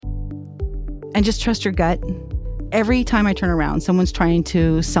and just trust your gut. Every time I turn around, someone's trying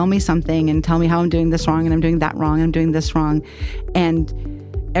to sell me something and tell me how I'm doing this wrong and I'm doing that wrong and I'm doing this wrong. And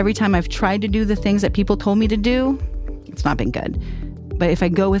every time I've tried to do the things that people told me to do, it's not been good. But if I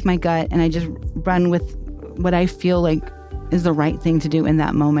go with my gut and I just run with what I feel like is the right thing to do in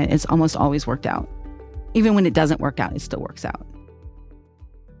that moment, it's almost always worked out. Even when it doesn't work out, it still works out.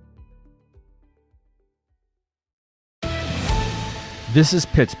 This is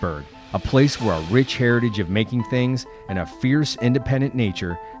Pittsburgh, a place where a rich heritage of making things and a fierce, independent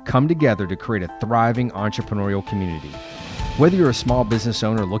nature come together to create a thriving entrepreneurial community. Whether you're a small business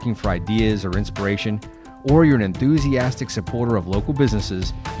owner looking for ideas or inspiration, or you're an enthusiastic supporter of local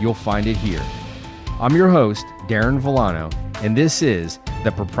businesses, you'll find it here. I'm your host, Darren Villano, and this is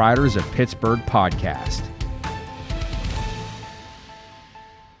the Proprietors of Pittsburgh podcast.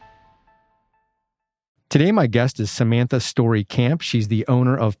 Today, my guest is Samantha Story Camp. She's the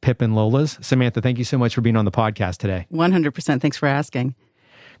owner of Pip and Lola's. Samantha, thank you so much for being on the podcast today. 100%. Thanks for asking.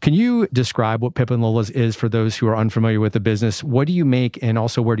 Can you describe what Pip and Lola's is for those who are unfamiliar with the business? What do you make, and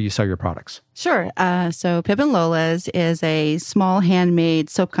also where do you sell your products? Sure. So Pip and Lola's is a small handmade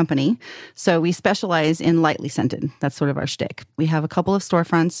soap company. So we specialize in lightly scented. That's sort of our shtick. We have a couple of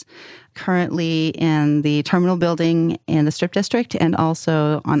storefronts currently in the Terminal Building in the Strip District and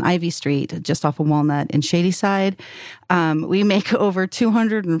also on Ivy Street, just off of Walnut in Shadyside. We make over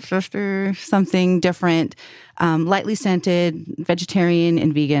 250 something different lightly scented, vegetarian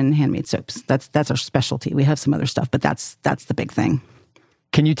and vegan handmade soaps. That's our specialty. We have some other stuff, but that's the big thing.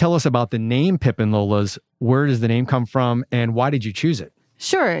 Can you tell us about the name Pip and Lola's? Where does the name come from, and why did you choose it?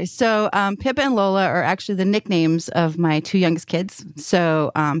 Sure. So Pip and Lola are actually the nicknames of my two youngest kids.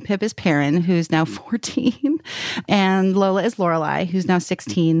 So Pip is Perrin, who's now 14, and Lola is Lorelei, who's now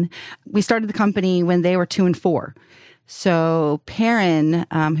 16. We started the company when they were 2 and 4. So Perrin,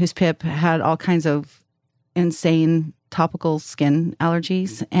 who's Pip, had all kinds of insane topical skin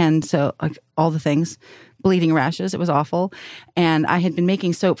allergies. And so like all the things, bleeding rashes, it was awful. And I had been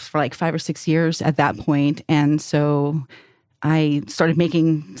making soaps for like 5 or 6 years at that point. And so I started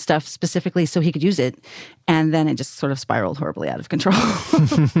making stuff specifically so he could use it. And then it just sort of spiraled horribly out of control,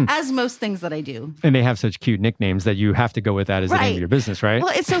 as most things that I do. And they have such cute nicknames that you have to go with that as the name of your business, right?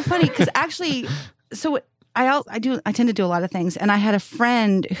 Well, it's so funny because actually, so I tend to do a lot of things. And I had a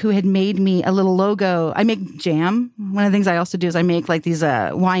friend who had made me a little logo. I make jam. One of the things I also do is I make like these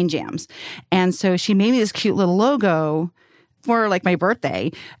wine jams. And so she made me this cute little logo for like my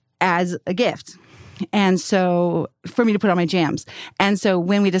birthday as a gift. And so for me to put on my jams. And so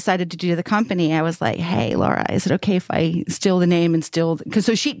when we decided to do the company, I was like, hey, Laura, is it okay if I steal the name and steal, because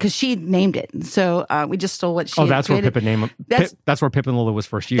she named it. So we just stole what she that's created. Where Pip and that's where Pip and Lola was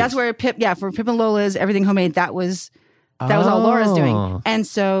first used. That's where for Pip and Lola's, everything homemade, that was all Laura's doing. And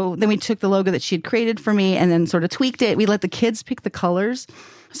so then we took the logo that she had created for me and then sort of tweaked it. We let the kids pick the colors.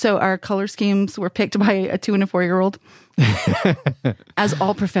 So our color schemes were picked by a 2 and a 4-year-old, as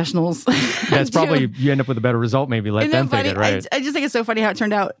all professionals. That's probably, you end up with a better result, maybe. Let them pick it, right? I just think it's so funny how it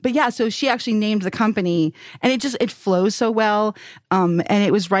turned out. But yeah, so she actually named the company, and it flows so well. And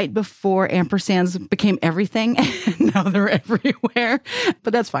it was right before ampersands became everything. And now they're everywhere.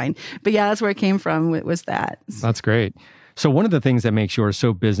 But that's fine. But yeah, that's where it came from, was that. That's great. So one of the things that makes your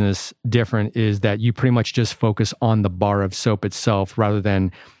soap business different is that you pretty much just focus on the bar of soap itself rather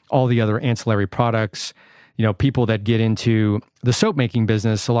than all the other ancillary products. You know, people that get into the soap making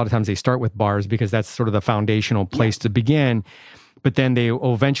business, a lot of times they start with bars because that's sort of the foundational place to begin. But then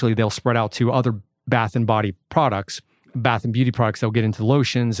they'll spread out to other bath and body products, bath and beauty products. They'll get into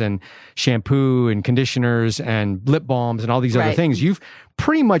lotions and shampoo and conditioners and lip balms and all these other things. You've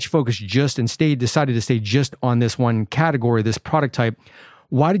pretty much focused decided to stay just on this one category, this product type.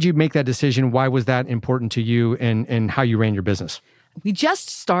 Why did you make that decision? Why was that important to you and how you ran your business? We just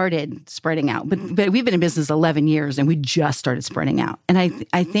started spreading out, but we've been in business 11 years and we just started spreading out. And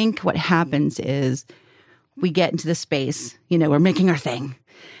I think what happens is we get into the space, we're making our thing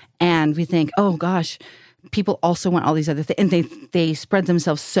and we think, oh gosh, people also want all these other things. And they spread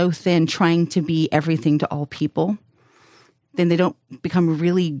themselves so thin trying to be everything to all people. Then they don't become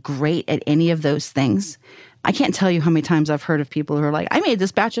really great at any of those things. I can't tell you how many times I've heard of people who are like, I made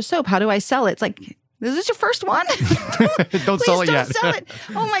this batch of soap. How do I sell it? It's like, is this your first one? Don't sell it yet. Sell it.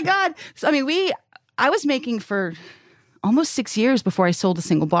 Oh my God. So, I was making for almost 6 years before I sold a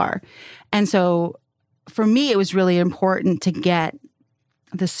single bar. And so for me, it was really important to get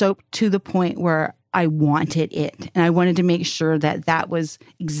the soap to the point where I wanted it. And I wanted to make sure that that was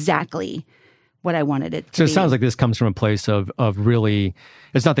exactly what I wanted it to So it be. sounds like this comes from a place of really,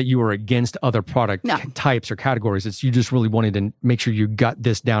 it's not that you were against other product types or categories. It's you just really wanted to make sure you got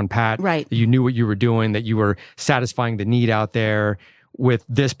this down pat. Right. That you knew what you were doing, that you were satisfying the need out there with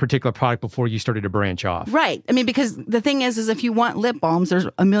this particular product before you started to branch off. Right. I mean, because the thing is if you want lip balms, there's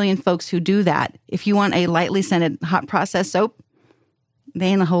a million folks who do that. If you want a lightly scented hot processed soap, there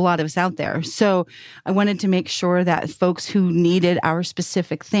ain't a whole lot of us out there. So I wanted to make sure that folks who needed our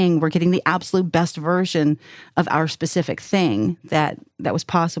specific thing were getting the absolute best version of our specific thing that was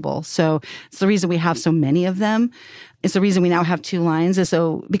possible. So it's the reason we have so many of them. It's the reason we now have 2 lines. And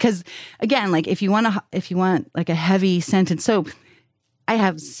so because again, like if you want like a heavy scented soap, I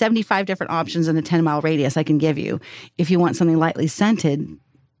have 75 different options in a 10-mile radius I can give you. If you want something lightly scented.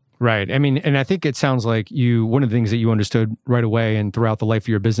 Right. I mean, and I think it sounds like one of the things that you understood right away and throughout the life of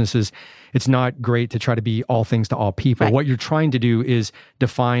your business is it's not great to try to be all things to all people. Right. What you're trying to do is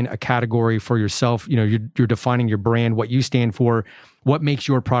define a category for yourself. You know, you're defining your brand, what you stand for, what makes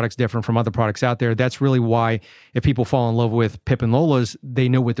your products different from other products out there. That's really why if people fall in love with Pip and Lola's, they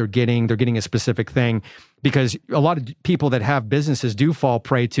know what they're getting. They're getting a specific thing. Because a lot of people that have businesses do fall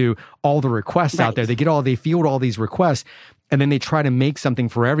prey to all the requests out there. They field all these requests. And then they try to make something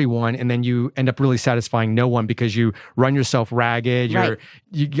for everyone, and then you end up really satisfying no one because you run yourself ragged.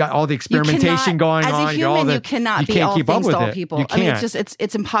 You got all the experimentation going on. As a human, you cannot be all things to all people. You can't. I mean,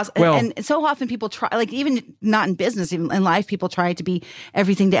 it's impossible. Well, and so often people try, like even not in business, even in life, people try to be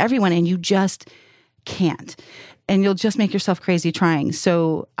everything to everyone, and you just can't. And you'll just make yourself crazy trying.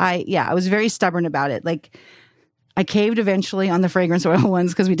 So I was very stubborn about it. Like I caved eventually on the fragrance oil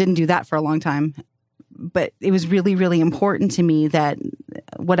ones because we didn't do that for a long time. But it was really, really important to me that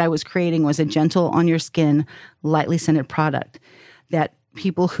what I was creating was a gentle on your skin, lightly scented product that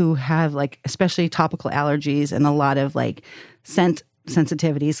people who have like, especially topical allergies and a lot of like scent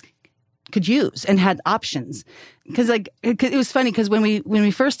sensitivities could use and had options. Because it was funny because when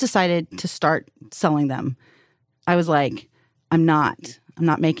we first decided to start selling them, I was like, I'm not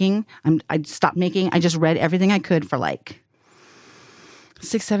making. I stopped making. I just read everything I could for like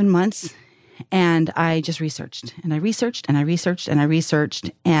 6-7 months. And I just researched and I researched and I researched and I researched.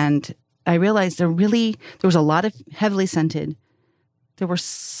 And I realized there was a lot of heavily scented. There were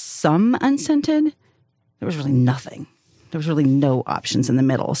some unscented. There was really nothing. There was really no options in the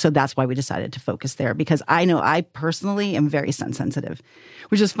middle. So that's why we decided to focus there, because I know I personally am very scent sensitive,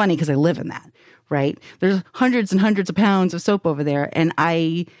 which is funny because I live in that, right? There's hundreds and hundreds of pounds of soap over there. And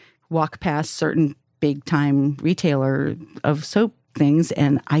I walk past certain big time retailer of soap things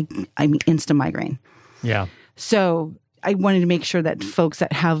and I'm instant migraine. Yeah. So I wanted to make sure that folks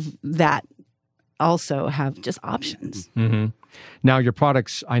that have that also have just options. Mm-hmm. Now your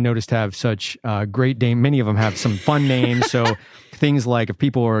products, I noticed, have such great name. Many of them have some fun names. So things like if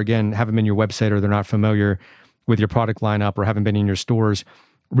people are, again, haven't been to your website or they're not familiar with your product lineup or haven't been in your stores,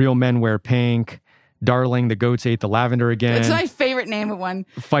 Real Men Wear Pink, Darling, the goats ate the lavender again. It's my favorite name of one.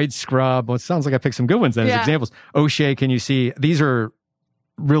 Fight Scrub. Well, it sounds like I picked some good ones then as examples. O'Shea, Can You See? These are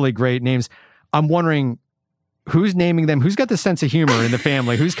really great names. I'm wondering who's naming them? Who's got the sense of humor in the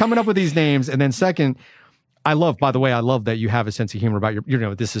family? Who's coming up with these names? And then second, I love that you have a sense of humor about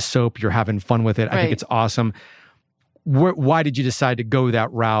this is soap. You're having fun with it. I think it's awesome. Why did you decide to go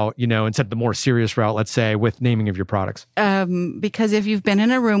that route, instead of the more serious route, let's say, with naming of your products? Because if you've been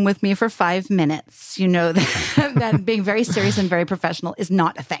in a room with me for 5 minutes, you know that being very serious and very professional is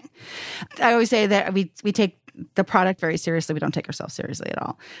not a thing. I always say that we take the product very seriously. We don't take ourselves seriously at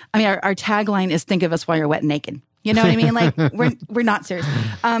all. I mean, our tagline is "Think of us while you're wet and naked." You know what I mean? Like we're not serious.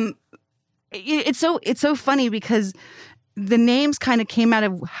 It's so funny because the names kind of came out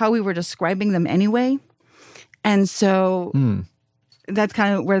of how we were describing them anyway. And so that's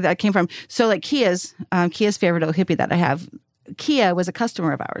kind of where that came from. So like Kia's favorite old hippie that I have, Kia was a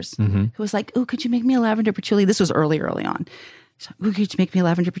customer of ours who was like, "Oh, could you make me a lavender patchouli?" This was early on. So, "Oh, could you make me a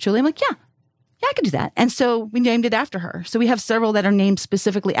lavender patchouli?" I'm like, yeah, I could do that. And so we named it after her. So we have several that are named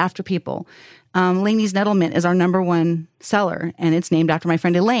specifically after people. Laney's Nettle Mint is our #1 seller, and it's named after my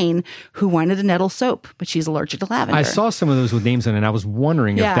friend Elaine, who wanted a nettle soap, but she's allergic to lavender. I saw some of those with names in it, and I was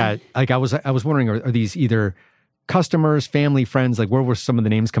wondering if that, like, I was wondering, are these either customers, family, friends? Like, where were some of the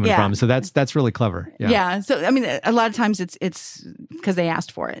names coming from? So that's really clever. Yeah. So, I mean, a lot of times it's because they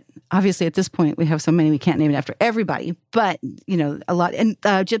asked for it. Obviously, at this point, we have so many, we can't name it after everybody, but, a lot. And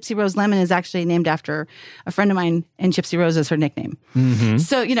Gypsy Rose Lemon is actually named after a friend of mine, and Gypsy Rose is her nickname. Mm-hmm.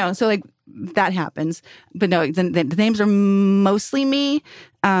 So, so like that happens. But no, the names are mostly me.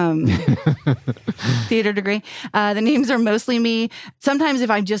 Theater degree. The names are mostly me. Sometimes if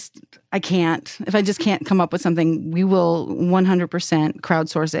I just can't come up with something, we will 100%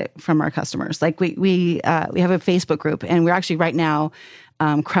 crowdsource it from our customers. Like we have a Facebook group, and we're actually right now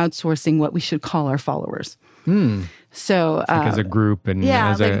crowdsourcing what we should call our followers. So like as a group, and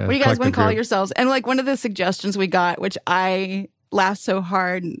yeah, as like, a what do you guys want to call group. yourselves? And like one of the suggestions we got, which I laughed so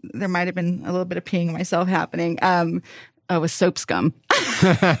hard, there might have been a little bit of peeing myself happening. Was soap scum.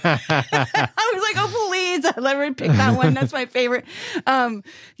 I was like, oh, please, let me pick that one. That's my favorite.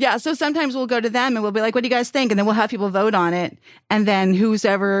 Yeah, so sometimes we'll go to them and we'll be like, what do you guys think? And then we'll have people vote on it. And then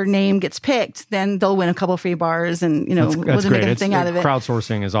whoever name gets picked, then they'll win a couple free bars, and we'll just make a thing out of it.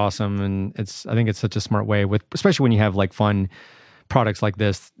 Crowdsourcing is awesome, and I think it's such a smart way, especially when you have like fun products like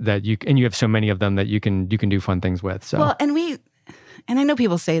this that you have so many of them that you can do fun things with. So well, and I know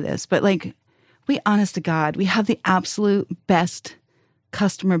people say this, but like, we, honest to God, we have the absolute best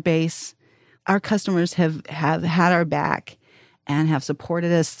customer base. Our customers have had our back and have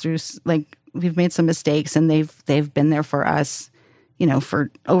supported us through, like, we've made some mistakes, and they've been there for us,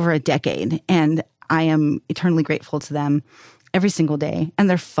 for over a decade. And I am eternally grateful to them every single day. And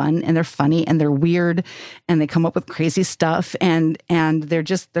they're fun, and they're funny, and they're weird, and they come up with crazy stuff, and they're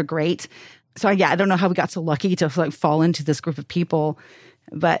great. So yeah, I don't know how we got so lucky to like fall into this group of people.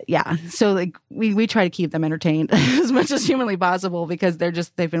 But yeah, so like we try to keep them entertained as much as humanly possible, because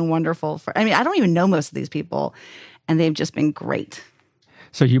they've been wonderful. I don't even know most of these people, and they've just been great.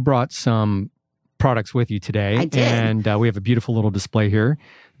 So you brought some products with you today. I did. And we have a beautiful little display here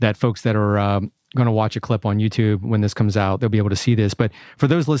that folks that are going to watch a clip on YouTube when this comes out, they'll be able to see this. But for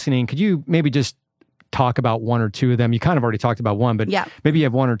those listening, could you maybe just talk about one or two of them? You kind of already talked about one, but yeah, maybe you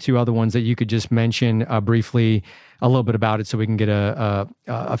have one or two other ones that you could just mention briefly a little bit about it, so we can get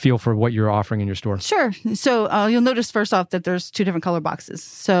a feel for what you're offering in your store. Sure. So you'll notice first off that there's two different color boxes.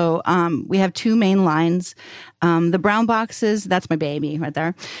 So we have two main lines. The brown boxes, that's my baby right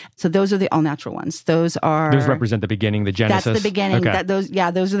there. So those are the all natural ones. Those represent the beginning, the genesis. That's the beginning. Okay.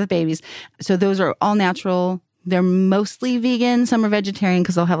 Those are the babies. So those are all natural. They're mostly vegan. Some are vegetarian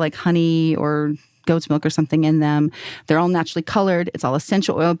because they'll have like honey or goat's milk or something in them. They're all naturally colored. It's all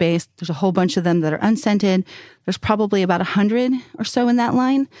essential oil based. There's a whole bunch of them that are unscented. There's probably about 100 or so in that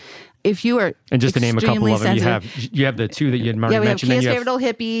line. If you are and just to name a couple of them, sensitive, you have the two that you had mentioned. Yeah, we have Kia's Favorite Old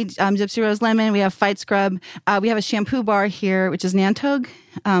Hippie, Gypsy Rose Lemon. We have Fight Scrub. We have a shampoo bar here, which is Nantog.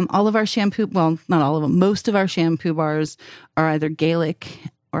 All of our shampoo, well, not all of them, most of our shampoo bars are either Gaelic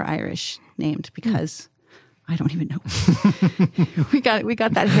or Irish named, because I don't even know. we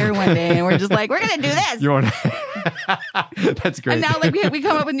got that hair one day, and we're just like, we're gonna do this. That's great. And now, like, we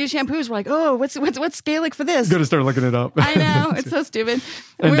come up with new shampoos. We're like, oh, what's Gaelic for this? Gotta start looking it up. I know, it's so stupid.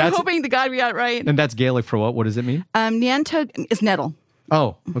 And we're hoping to God we got it right. And that's Gaelic for what? What does it mean? Nantog is nettle.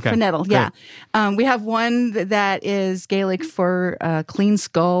 Oh, okay. For nettle, Great. yeah. We have one that is Gaelic for clean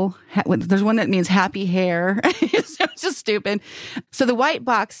skull. There's one that means happy hair. It's just stupid. So the white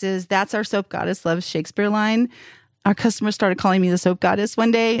boxes, that's our Soap Goddess Loves Shakespeare line. Our customers started calling me the Soap Goddess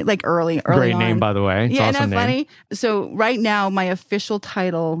one day, like early Great on. name, by the way. It's yeah, awesome isn't that funny? So right now, my official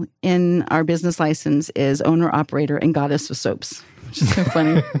title in our business license is Owner, Operator, and Goddess of Soaps. Which is so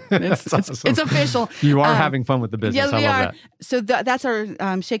funny. It's official. You are having fun with the business. Yes, I we love are. that. So that's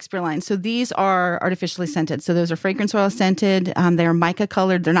our Shakespeare line. So these are artificially scented. So those are fragrance oil scented. They are mica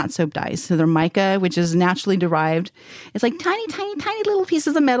colored. They're not soap dyes. So they're mica, which is naturally derived. It's like tiny, tiny, tiny little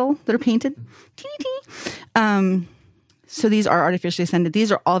pieces of metal that are painted. Teeny, teeny. So these are artificially scented.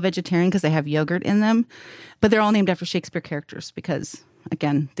 These are all vegetarian because they have yogurt in them. But they're all named after Shakespeare characters because,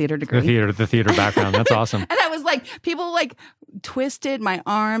 again, theater degree. The theater background. That's awesome. And I was like, people like twisted my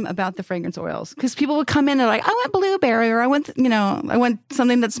arm about the fragrance oils, because people would come in and like, I want blueberry, or I want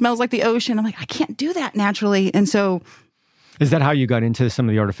something that smells like the ocean. I'm like, I can't do that naturally. And so, is that how you got into some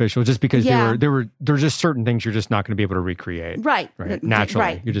of the artificial? Just because Yeah. there were just certain things you're just not going to be able to recreate. right. Naturally.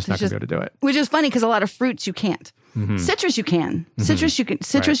 Right. You're just not going to be able to do it. Which is funny because a lot of fruits you can't. Mm-hmm. Citrus you can. Mm-hmm.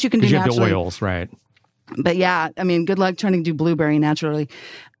 Citrus you can do you have naturally. the oils, right? But yeah, I mean, good luck trying to do blueberry naturally.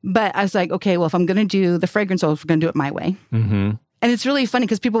 But I was like, okay, well, if I'm going to do the fragrance oils, we're going to do it my way. Mm-hmm. And it's really funny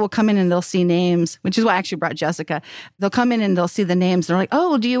because people will come in and they'll see names, which is why I actually brought Jessica. They'll come in and they'll see the names. They're like,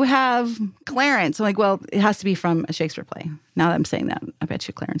 oh, do you have Clarence? I'm like, well, it has to be from a Shakespeare play. Now that I'm saying that, I bet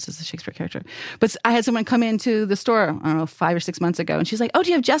you Clarence is a Shakespeare character. But I had someone come into the store, I don't know, 5 or 6 months ago. And she's like, oh, do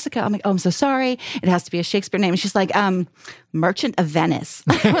you have Jessica? I'm like, oh, I'm so sorry. It has to be a Shakespeare name. And she's like, Merchant of Venice.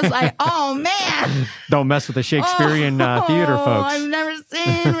 I was like, oh, man. Don't mess with the Shakespearean theater, folks. I've never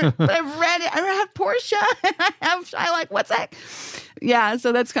seen, but I've read it. I have Portia. I have Shylock. What's that? Yeah,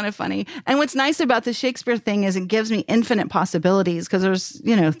 so that's kind of funny. And what's nice about the Shakespeare thing is it gives me infinite possibilities because there's,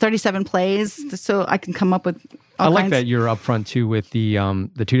 37 plays, so I can come up with all I like kinds. that you're upfront too with the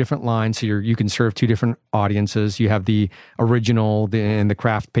two different lines, so you can serve two different audiences. You have the original and the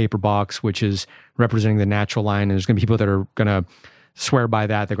craft paper box, which is representing the natural line, and there's going to be people that are going to swear by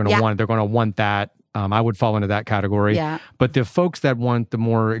that. They're going to want that. I would fall into that category. Yeah. But the folks that want the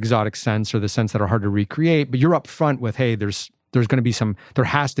more exotic scents or the scents that are hard to recreate, but you're upfront with, hey, there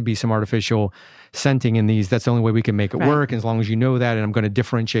has to be some artificial scenting in these. That's the only way we can make it work. And as long as you know that, and I'm going to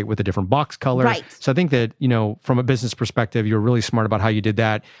differentiate with a different box color. Right. So I think that, from a business perspective, you're really smart about how you did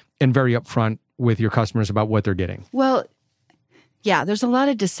that and very upfront with your customers about what they're getting. Well, yeah, there's a lot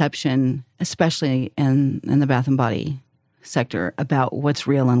of deception, especially in the bath and body sector, about what's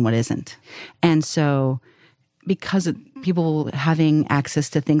real and what isn't. And so because of people having access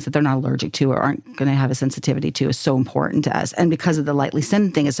to things that they're not allergic to or aren't going to have a sensitivity to is so important to us. And because of the lightly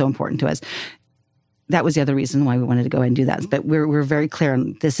scented thing is so important to us. That was the other reason why we wanted to go ahead and do that. But we're very clear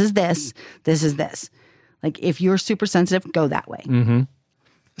on this is this. Like if you're super sensitive, go that way. Mm-hmm.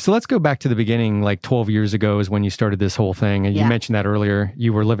 So let's go back to the beginning, like 12 years ago is when you started this whole thing. And you mentioned that earlier.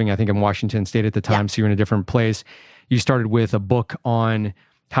 You were living, I think, in Washington State at the time, so you're in a different place. You started with a book on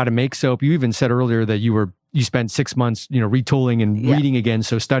how to make soap. You even said earlier that you spent 6 months, retooling and reading again.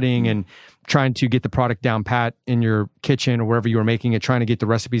 So studying and trying to get the product down pat in your kitchen or wherever you were making it, trying to get the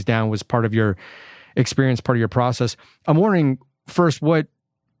recipes down was part of your experience, part of your process. I'm wondering first, what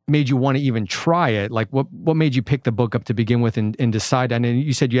made you want to even try it? Like what made you pick the book up to begin with and decide? And then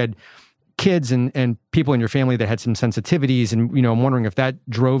you said you had kids and people in your family that had some sensitivities. And, I'm wondering if that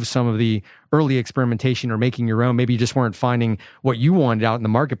drove some of the early experimentation or making your own. Maybe you just weren't finding what you wanted out in the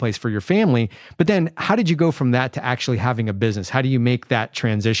marketplace for your family. But then how did you go from that to actually having a business? How do you make that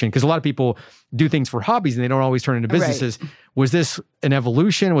transition? Because a lot of people do things for hobbies and they don't always turn into businesses. Right. Was this an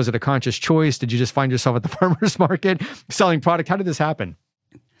evolution? Was it a conscious choice? Did you just find yourself at the farmer's market selling product? How did this happen?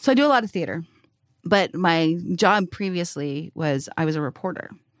 So I do a lot of theater, but my job previously was I was a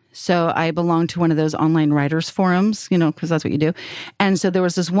reporter. So I belonged to one of those online writers forums, because that's what you do. And so there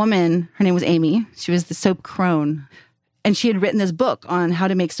was this woman, her name was Amy. She was the soap crone. And she had written this book on how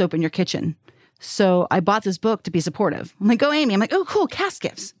to make soap in your kitchen. So I bought this book to be supportive. I'm like, go Amy. I'm like, oh, cool, cast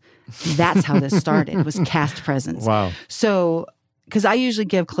gifts. That's how this started, was cast presents. Wow. So, because I usually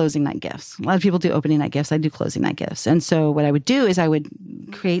give closing night gifts. A lot of people do opening night gifts. I do closing night gifts. And so what I would do is I would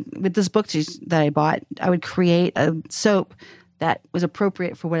create, with this book that I bought, I would create a soap that was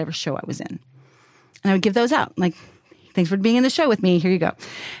appropriate for whatever show I was in. And I would give those out. Like, thanks for being in the show with me. Here you go.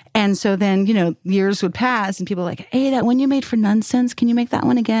 And so then, years would pass and people were like, hey, that one you made for Nonsense, can you make that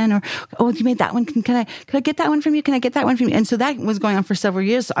one again? Or, oh, you made that one. Can I get that one from you? Can I get that one from you? And so that was going on for several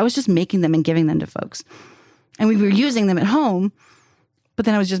years. So I was just making them and giving them to folks. And we were using them at home, but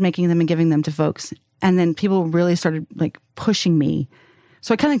then I was just making them and giving them to folks. And then people really started like pushing me.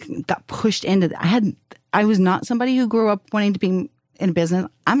 So I kind of got pushed into that. I was not somebody who grew up wanting to be in business.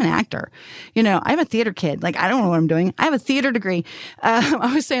 I'm an actor. I'm a theater kid. Like, I don't know what I'm doing. I have a theater degree.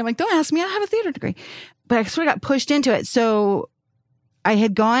 I was saying, like, don't ask me. I have a theater degree. But I sort of got pushed into it. So I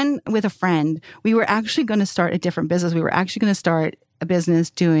had gone with a friend. We were actually going to start a different business. We were actually going to start a business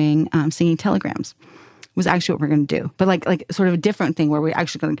doing singing telegrams. Was actually what we're going to do, but like sort of a different thing where we're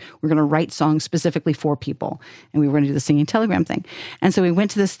going to write songs specifically for people, and we were going to do the singing telegram thing. And so we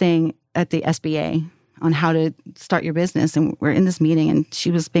went to this thing at the SBA on how to start your business, and we're in this meeting, and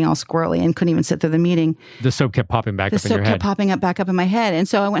she was being all squirrely and couldn't even sit through the meeting. The soap kept popping back up in your head. The soap kept popping back up in my head, and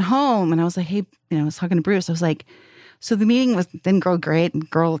so I went home and I was like, hey, I was talking to Bruce. I was like, so the meeting didn't go great, and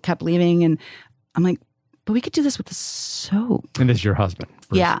girl kept leaving, and I'm like, but we could do this with the soap. And this is your husband,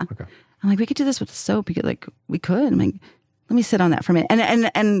 Bruce. Yeah. Okay. I'm like, we could do this with the soap. We could. I'm like, let me sit on that for a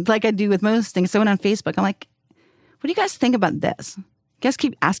minute. And like I do with most things, so I went on Facebook. I'm like, what do you guys think about this? You guys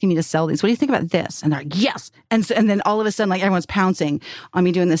keep asking me to sell these. What do you think about this? And they're like, yes. And then all of a sudden, like everyone's pouncing on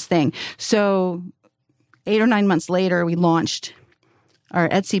me doing this thing. So 8 or 9 months later, we launched our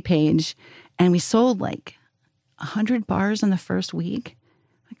Etsy page, and we sold like 100 bars in the first week.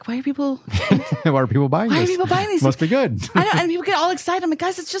 Like, why are people buying this? Why are people buying these? Must be good. I know, and people get all excited. I'm like,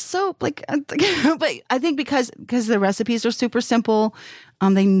 guys, it's just soap. Like, but I think because the recipes are super simple,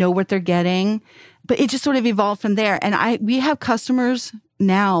 they know what they're getting. But it just sort of evolved from there. And we have customers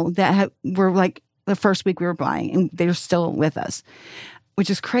now that were like the first week we were buying, and they're still with us, which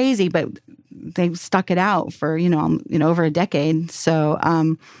is crazy. But they stuck it out for over a decade.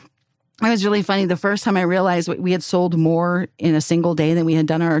 So. It was really funny. The first time I realized we had sold more in a single day than we had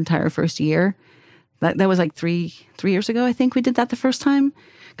done our entire first year. That was like three years ago. I think we did that the first time,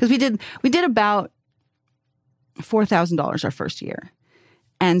 because we did about $4,000 our first year.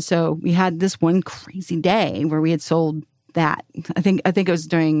 And so we had this one crazy day where we had sold that. I think it was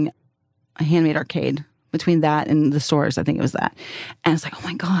during a Handmade Arcade, between that and the stores. I think it was that. And it's like, oh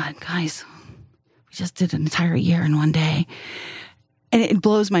my God, guys, we just did an entire year in one day. And it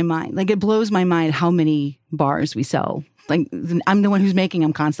blows my mind. Like, it blows my mind how many bars we sell. Like, I'm the one who's making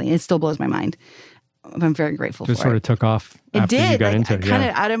them constantly. It still blows my mind. I'm very grateful for it. It sort of took off after you got into it. Kind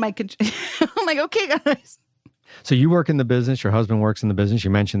of out of my control. I'm like, okay, guys. So you work in the business. Your husband works in the business. You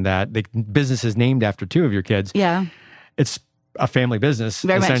mentioned that. The business is named after two of your kids. Yeah. It's a family business,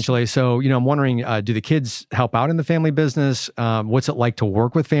 very essentially. Much. So, I'm wondering, do the kids help out in the family business? What's it like to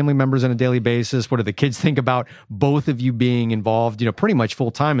work with family members on a daily basis? What do the kids think about both of you being involved, pretty much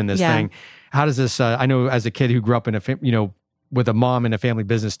full time in this thing? How does this, I know as a kid who grew up in with a mom in a family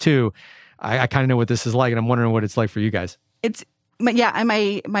business too, I kind of know what this is like, and I'm wondering what it's like for you guys. And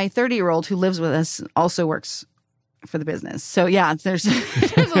my 30-year-old who lives with us also works for the business. So yeah, there's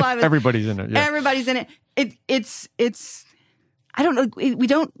a lot of everybody's in it. Yeah. Everybody's in it. It's I don't know. We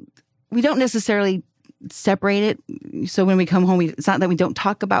don't necessarily separate it. So when we come home, it's not that we don't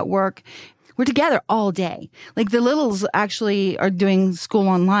talk about work. We're together all day. Like, the littles actually are doing school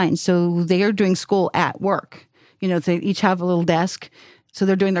online, so they are doing school at work. They each have a little desk, so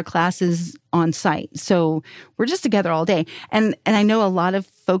they're doing their classes on site. So we're just together all day. And I know a lot of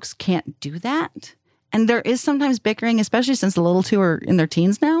folks can't do that. And there is sometimes bickering, especially since the little two are in their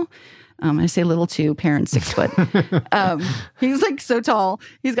teens now. I say little two, parent 6 foot. He's like so tall.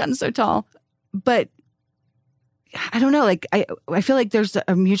 He's gotten so tall. But I don't know. Like, I feel like there's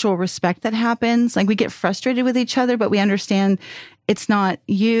a mutual respect that happens. Like, we get frustrated with each other, but we understand it's not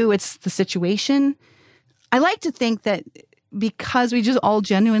you, it's the situation. I like to think that because we just all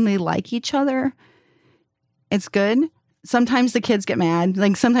genuinely like each other, it's good. Sometimes the kids get mad.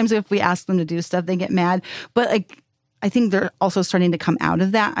 Like, sometimes if we ask them to do stuff, they get mad. But like, I think they're also starting to come out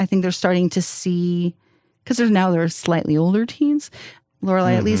of that. I think they're starting to see, because they're slightly older teens.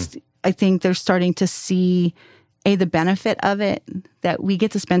 Lorelai, at least, I think they're starting to see the benefit of it, that we get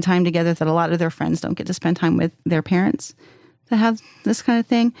to spend time together that a lot of their friends don't get to spend time with their parents that have this kind of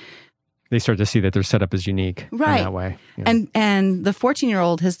thing. They start to see that their setup is unique in that way. Yeah. And the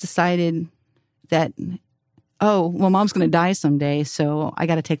 14-year-old has decided that, oh, well, mom's going to die someday, so I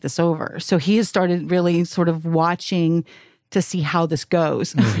got to take this over. So he has started really sort of watching to see how this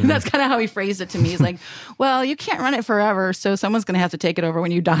goes. That's kind of how he phrased it to me. He's like, well, you can't run it forever, so someone's going to have to take it over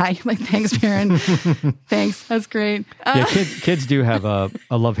when you die. I'm like, thanks, Perrin. Thanks. That's great. Yeah, kids do have a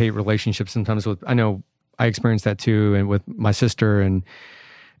love-hate relationship sometimes with, I know I experienced that too, and with my sister and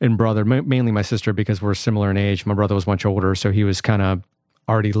brother, mainly my sister, because we're similar in age. My brother was much older, so he was kind of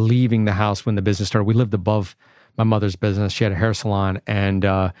already leaving the house when the business started. We lived above my mother's business. She had a hair salon. And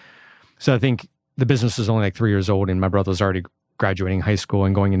so I think the business was only like 3 years old, and my brother was already graduating high school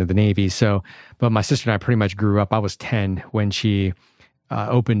and going into the Navy. So, but my sister and I pretty much grew up. I was 10 when she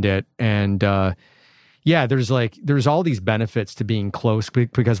opened it. And yeah, there's all these benefits to being close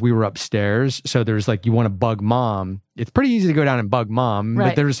because we were upstairs. So there's like, you want to bug mom. It's pretty easy to go down and bug mom,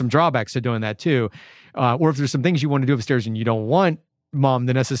 but there's some drawbacks to doing that too. Or if there's some things you want to do upstairs and you don't want mom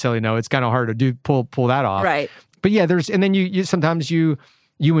to necessarily know, it's kind of hard to pull that off. Right. But yeah, and then you sometimes you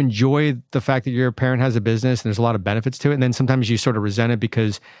enjoy the fact that your parent has a business and there's a lot of benefits to it. And then sometimes you sort of resent it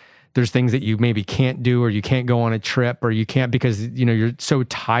because there's things that you maybe can't do, or you can't go on a trip, or you can't because, you're so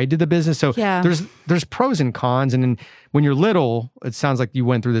tied to the business. So there's pros and cons. And then when you're little, it sounds like you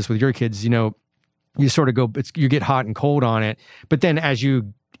went through this with your kids, you sort of you get hot and cold on it. But then as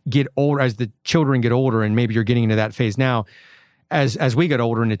you get older, as the children get older, and maybe you're getting into that phase now, as we get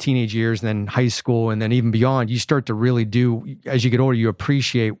older into teenage years and then high school and then even beyond, you start to really as you get older, you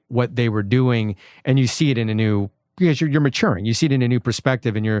appreciate what they were doing, and you see it in a new, because you're maturing. You see it in a new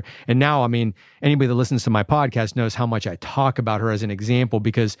perspective, and now, I mean, anybody that listens to my podcast knows how much I talk about her as an example,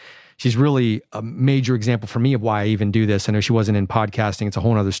 because she's really a major example for me of why I even do this. I know she wasn't in podcasting. It's a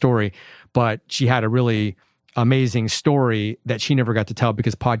whole other story, but she had a really amazing story that she never got to tell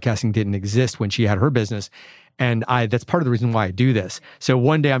because podcasting didn't exist when she had her business. And that's part of the reason why I do this. So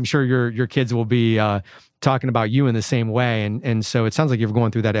one day I'm sure your kids will be talking about you in the same way. And so it sounds like you're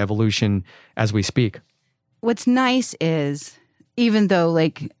going through that evolution as we speak. What's nice is, even though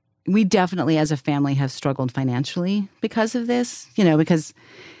like we definitely as a family have struggled financially because of this, because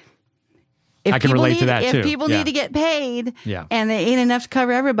I can relate to that too. If people need to get paid, yeah, and they ain't enough to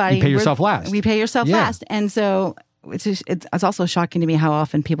cover everybody, you pay yourself last. We pay yourself last. And so it's also shocking to me how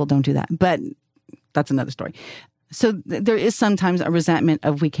often people don't do that. But that's another story. So there is sometimes a resentment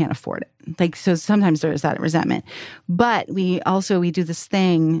of we can't afford it. Like, so sometimes there is that resentment. But we do this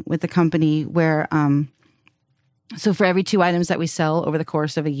thing with the company where, so for every 2 items that we sell over the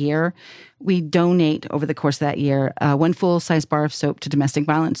course of a year, we donate over the course of that year 1 full-size bar of soap to domestic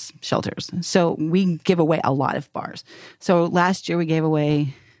violence shelters. So we give away a lot of bars. So last year we gave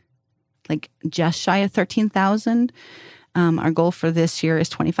away like just shy of 13,000. Our goal for this year is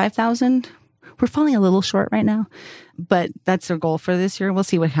 25,000. We're falling a little short right now, but that's our goal for this year. We'll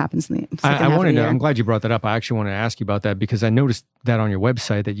see what happens in the second half of the year. I'm glad you brought that up. I actually want to ask you about that because I noticed that on your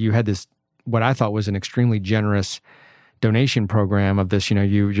website that you had this, what I thought was an extremely generous donation program of this.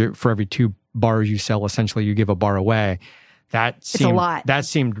 You for every 2 bars you sell, essentially you give a bar away. It's a lot. That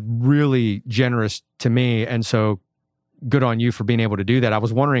seemed really generous to me. And so good on you for being able to do that. I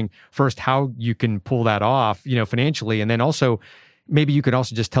was wondering first how you can pull that off, financially. And then also maybe you could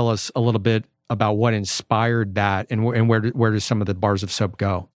also just tell us a little bit about what inspired that and where does some of the bars of soap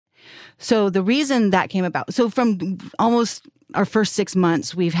go? So the reason that came about, so from almost our first 6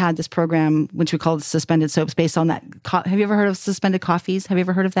 months, we've had this program, which we call Suspended Soaps, based on that. Have you ever heard of Suspended Coffees? Have you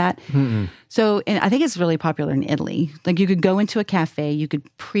ever heard of that? Mm-mm. So, and I think it's really popular in Italy. Like you could go into a cafe, you could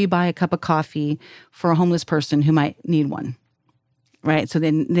pre-buy a cup of coffee for a homeless person who might need one. Right. So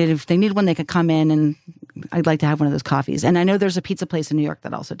then if they need one, they could come in and I'd like to have one of those coffees. And I know there's a pizza place in New York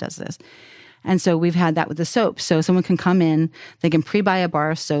that also does this. And so we've had that with the soap. So someone can come in, they can pre-buy a bar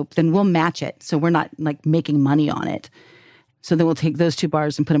of soap, then we'll match it. So we're not like making money on it. So then we'll take those 2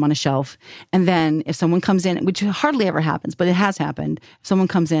 bars and put them on a shelf. And then if someone comes in, which hardly ever happens, but it has happened. If someone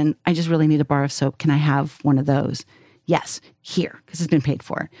comes in, I just really need a bar of soap. Can I have one of those? Yes, here, because it's been paid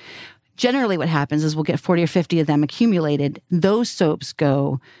for. Generally what happens is we'll get 40 or 50 of them accumulated. Those soaps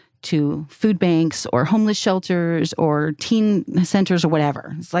go to food banks or homeless shelters or teen centers or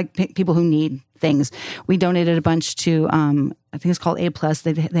whatever. It's like people who need things. We donated a bunch to, I think it's called A+.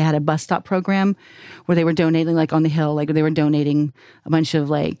 They had a bus stop program where they were donating, like on the Hill, like they were donating a bunch of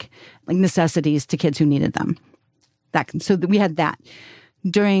like necessities to kids who needed them. So we had that.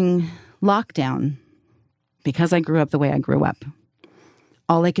 During lockdown, because I grew up the way I grew up,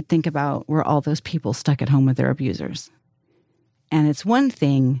 all I could think about were all those people stuck at home with their abusers. And it's one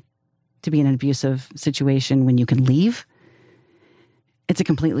thing to be in an abusive situation when you can leave. It's a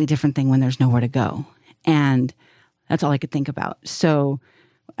completely different thing when there's nowhere to go. And that's all I could think about. So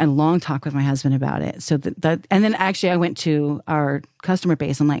a long talk with my husband about it. So and then actually I went to our customer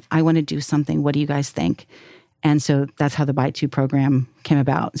base. I'm like, I want to do something. What do you guys think? And so that's how the Buy Two program came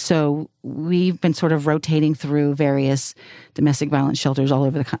about. So we've been sort of rotating through various domestic violence shelters all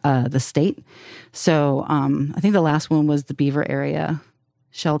over the state. So I think the last one was the Beaver area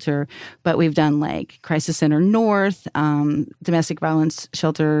shelter, but we've done like Crisis Center North, domestic violence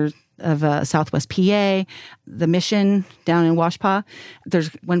shelter of Southwest PA, the Mission down in Washpa. There's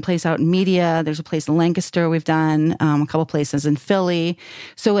one place out in Media. There's a place in Lancaster we've done, a couple places in Philly.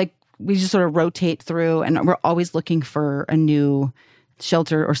 So like we just sort of rotate through and we're always looking for a new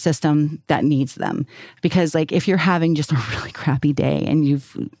shelter or system that needs them. Because like if you're having just a really crappy day and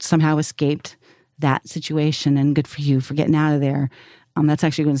you've somehow escaped that situation, and good for you for getting out of there, that's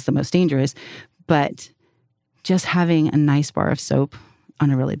actually when it's the most dangerous. But just having a nice bar of soap on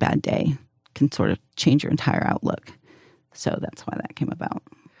a really bad day can sort of change your entire outlook. So that's why that came about.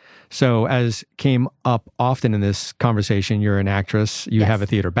 So as came up often in this conversation, you're an actress. You have a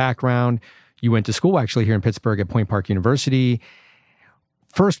theater background. You went to school actually here in Pittsburgh at Point Park University.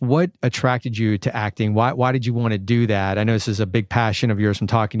 First, what attracted you to acting? Why did you want to do that? I know this is a big passion of yours from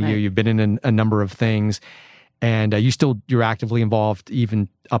talking to you. You've been in a number of things, and you're actively involved even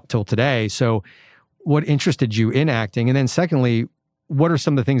up till today. So what interested you in acting? And then secondly, what are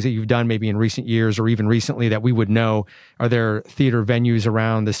some of the things that you've done maybe in recent years or even recently that we would know? Are there theater venues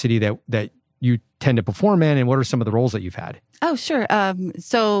around the city that you tend to perform in? And what are some of the roles that you've had? Oh, sure.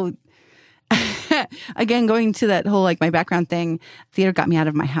 So again, going to that whole, like my background thing, theater got me out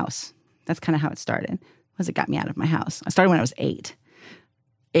of my house. That's kind of how it started, was it got me out of my house. I started when I was 8.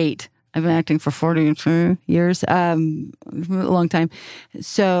 I've been acting for 42 years, a long time.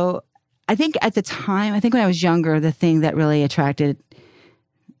 So I think at the time, I think when I was younger, the thing that really attracted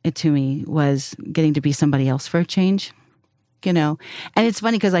it to me was getting to be somebody else for a change, And it's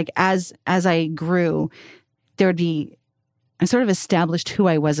funny because like as I grew, I sort of established who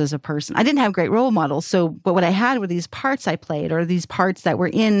I was as a person. I didn't have great role models. But what I had were these parts I played or these parts that were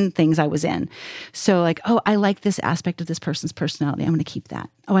in things I was in. So like, oh, I like this aspect of this person's personality. I'm going to keep that.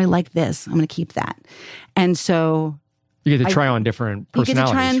 Oh, I like this. I'm going to keep that. And so you get to try on different personalities. You get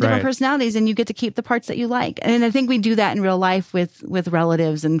to try on different personalities and you get to keep the parts that you like. And I think we do that in real life with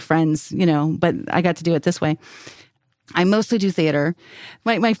relatives and friends, but I got to do it this way. I mostly do theater.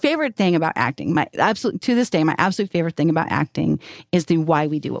 My favorite thing about acting, to this day, my absolute favorite thing about acting is the why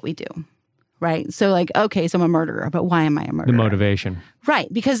we do what we do. Right? So like, okay, so I'm a murderer, but why am I a murderer? The motivation.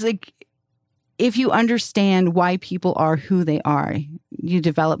 Right. Because like, if you understand why people are who they are, you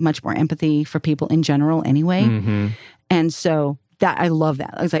develop much more empathy for people in general anyway. Mm-hmm. And so that I love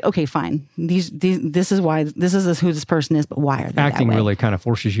that. I was like, okay, fine. This is why this is who this person is, but why are they acting that way? really kind of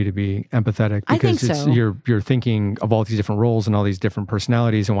forces you to be empathetic I think because so. You're thinking of all these different roles and all these different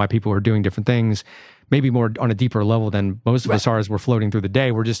personalities and why people are doing different things, maybe more on a deeper level than most of us are as we're floating through the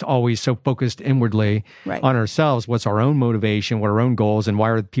day. We're just always so focused inwardly on ourselves. What's our own motivation? What are our own goals? And why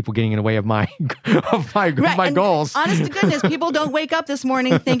are people getting in the way of my goals? Honest to goodness, people don't wake up this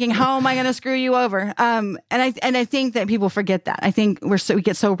morning thinking, "How am I going to screw you over?" And I think that people forget that. I think we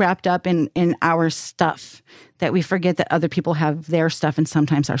get so wrapped up in our stuff that we forget that other people have their stuff, and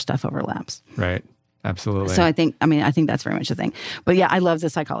sometimes our stuff overlaps. Right. Absolutely. So I think that's very much a thing. But yeah, I love the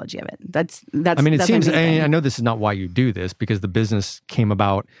psychology of it. That's. I mean, it seems. I know this is not why you do this because the business came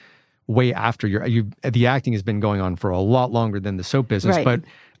about way after the acting has been going on for a lot longer than the soap business. Right. But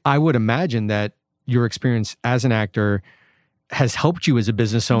I would imagine that your experience as an actor has helped you as a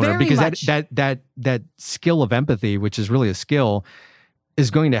business owner very because much. that skill of empathy, which is really a skill,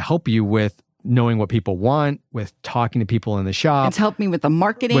 is going to help you with knowing what people want, with talking to people in the shop. It's helped me with the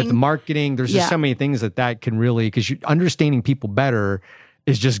marketing. There's just so many things that can really, because understanding people better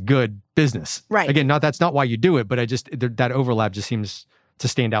is just good business. Right. Again, that's not why you do it, but that overlap just seems to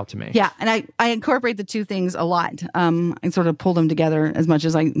stand out to me. Yeah, and I incorporate the two things a lot. I sort of pull them together as much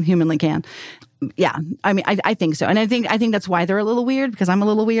as I humanly can. Yeah, I mean, I think so, and I think that's why they're a little weird because I'm a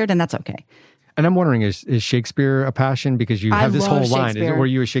little weird, and that's okay. And I'm wondering, is Shakespeare a passion? Because you have this whole line. Were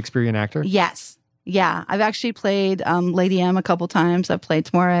you a Shakespearean actor? Yes. Yeah. I've actually played Lady M a couple times. I've played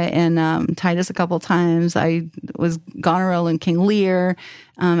Tamora in Titus a couple times. I was Goneril in King Lear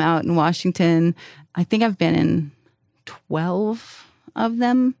out in Washington. I think I've been in 12 of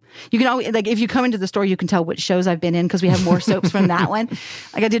them. You can always, like, if you come into the store, you can tell which shows I've been in because we have more soaps from that one.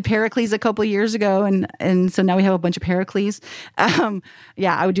 Like I did Pericles a couple of years ago, and so now we have a bunch of Pericles.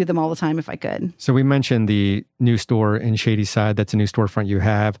 Yeah, I would do them all the time if I could. So we mentioned the new store in Shadyside. That's a new storefront you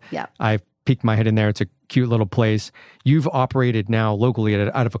have. Yeah. I've peeked my head in there. It's a cute little place. You've operated now locally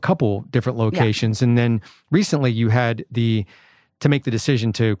out of a couple different locations. Yeah. And then recently you had to make the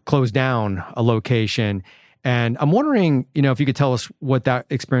decision to close down a location. And I'm wondering, if you could tell us what that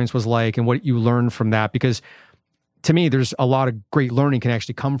experience was like and what you learned from that, because to me, there's a lot of great learning can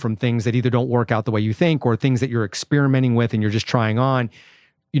actually come from things that either don't work out the way you think or things that you're experimenting with and you're just trying on.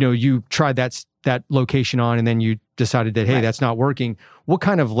 You tried that location on and then you decided that, hey, that's not working. What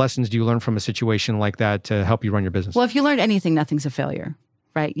kind of lessons do you learn from a situation like that to help you run your business? Well, if you learn anything, nothing's a failure,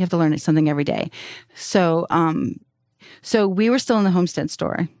 right? You have to learn something every day. So we were still in the Homestead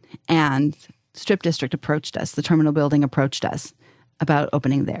store and Strip District approached us. The Terminal Building approached us about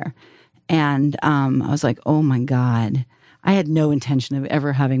opening there. And I was like, oh my God, I had no intention of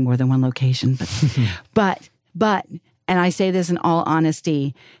ever having more than one location. But, and I say this in all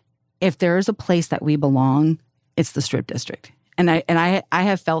honesty, if there is a place that we belong, it's the Strip District. And I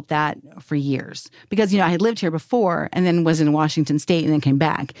have felt that for years because, I had lived here before and then was in Washington State and then came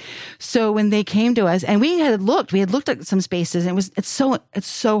back. So when they came to us and we had looked at some spaces and it's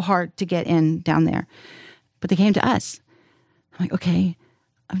so hard to get in down there, but they came to us. I'm like, okay,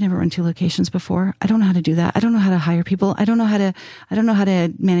 I've never run 2 locations before. I don't know how to do that. I don't know how to hire people. I don't know how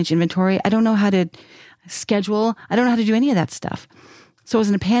to manage inventory. I don't know how to schedule. I don't know how to do any of that stuff. So I was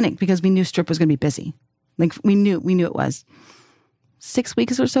in a panic because we knew Strip was going to be busy. Like we knew it was. 6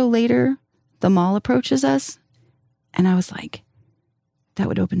 weeks or so later, the mall approaches us. And I was like, that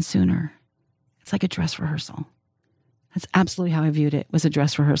would open sooner. It's like a dress rehearsal. That's absolutely how I viewed it, was a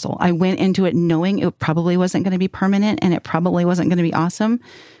dress rehearsal. I went into it knowing it probably wasn't going to be permanent and it probably wasn't going to be awesome.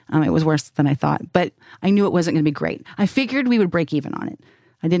 It was worse than I thought, but I knew it wasn't going to be great. I figured we would break even on it.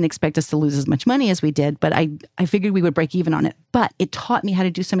 I didn't expect us to lose as much money as we did, but I figured we would break even on it. But it taught me how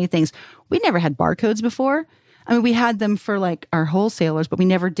to do so many things. We never had barcodes before. I mean, we had them for like our wholesalers, but we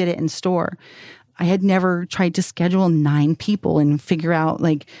never did it in store. I had never tried to schedule 9 people and figure out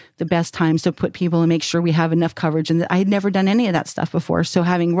like the best times to put people and make sure we have enough coverage. And I had never done any of that stuff before. So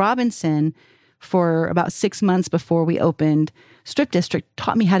having Robinson for about 6 months before we opened Strip District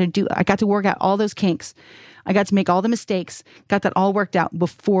taught me how to do it. I got to work out all those kinks. I got to make all the mistakes, got that all worked out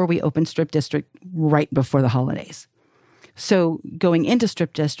before we opened Strip District right before the holidays. So going into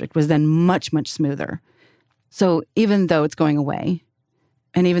Strip District was then much, much smoother. So even though it's going away,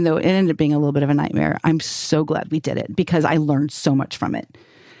 and even though it ended up being a little bit of a nightmare, I'm so glad we did it because I learned so much from it.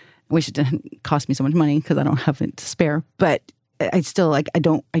 I wish it didn't cost me so much money because I don't have it to spare, but I still I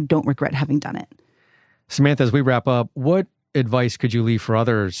don't regret having done it. Samantha, as we wrap up, what advice could you leave for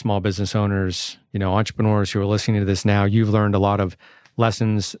other small business owners, entrepreneurs who are listening to this now? You've learned a lot of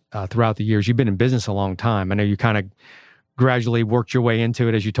lessons throughout the years. You've been in business a long time. I know you kind of gradually worked your way into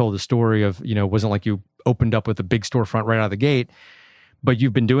it, as you told the story of, it wasn't like you opened up with a big storefront right out of the gate, but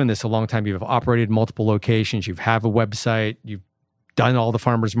you've been doing this a long time. You've operated multiple locations. You have a website. You've done all the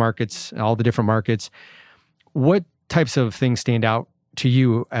farmers markets, all the different markets. What types of things stand out to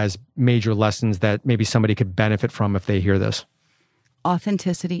you as major lessons that maybe somebody could benefit from if they hear this?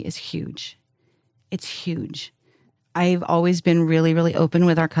 Authenticity is huge. It's huge. I've always been really, really open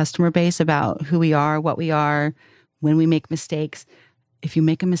with our customer base about who we are, what we are, when we make mistakes. If you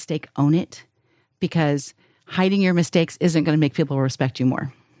make a mistake, own it, because hiding your mistakes isn't going to make people respect you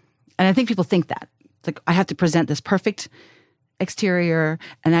more. And I think people think that. It's like, I have to present this perfect exterior,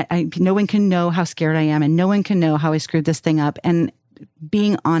 and no one can know how scared I am, and no one can know how I screwed this thing up. And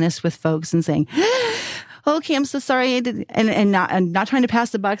being honest with folks and saying, okay, I'm so sorry. And not trying to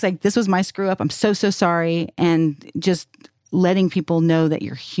pass the buck. Like, this was my screw up. I'm so sorry. And just letting people know that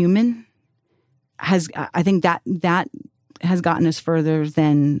you're human I think that has gotten us further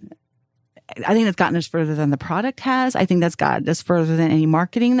than, I think that's gotten us further than the product has. I think that's gotten us further than any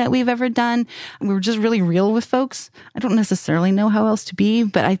marketing that we've ever done. We were just really real with folks. I don't necessarily know how else to be,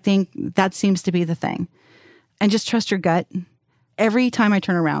 but I think that seems to be the thing. And just trust your gut. Every time I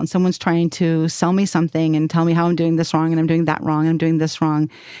turn around, someone's trying to sell me something and tell me how I'm doing this wrong and I'm doing that wrong and I'm doing this wrong.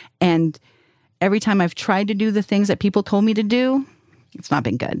 And every time I've tried to do the things that people told me to do, it's not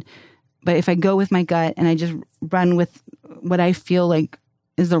been good. But if I go with my gut and I just run with what I feel like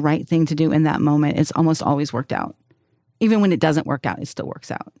is the right thing to do in that moment, it's almost always worked out. Even when it doesn't work out, it still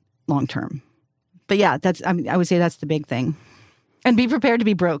works out long term. But yeah, I would say that's the big thing. And be prepared to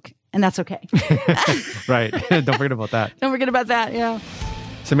be broke. And that's okay. Right. Don't forget about that. Don't forget about that. Yeah.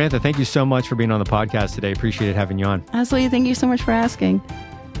 Samantha, thank you so much for being on the podcast today. Appreciate having you on. Absolutely. Thank you so much for asking.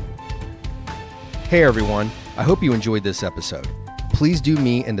 Hey, everyone. I hope you enjoyed this episode. Please do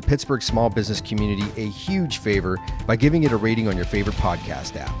me and the Pittsburgh small business community a huge favor by giving it a rating on your favorite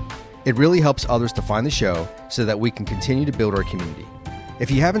podcast app. It really helps others to find the show so that we can continue to build our community. If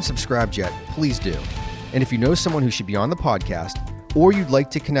you haven't subscribed yet, please do. And if you know someone who should be on the podcast, or you'd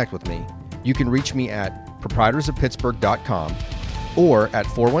like to connect with me, you can reach me at proprietorsofpittsburgh.com or at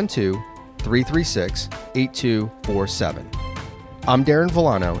 412-336-8247. I'm Darren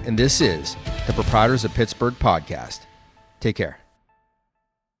Villano, and this is the Proprietors of Pittsburgh podcast. Take care.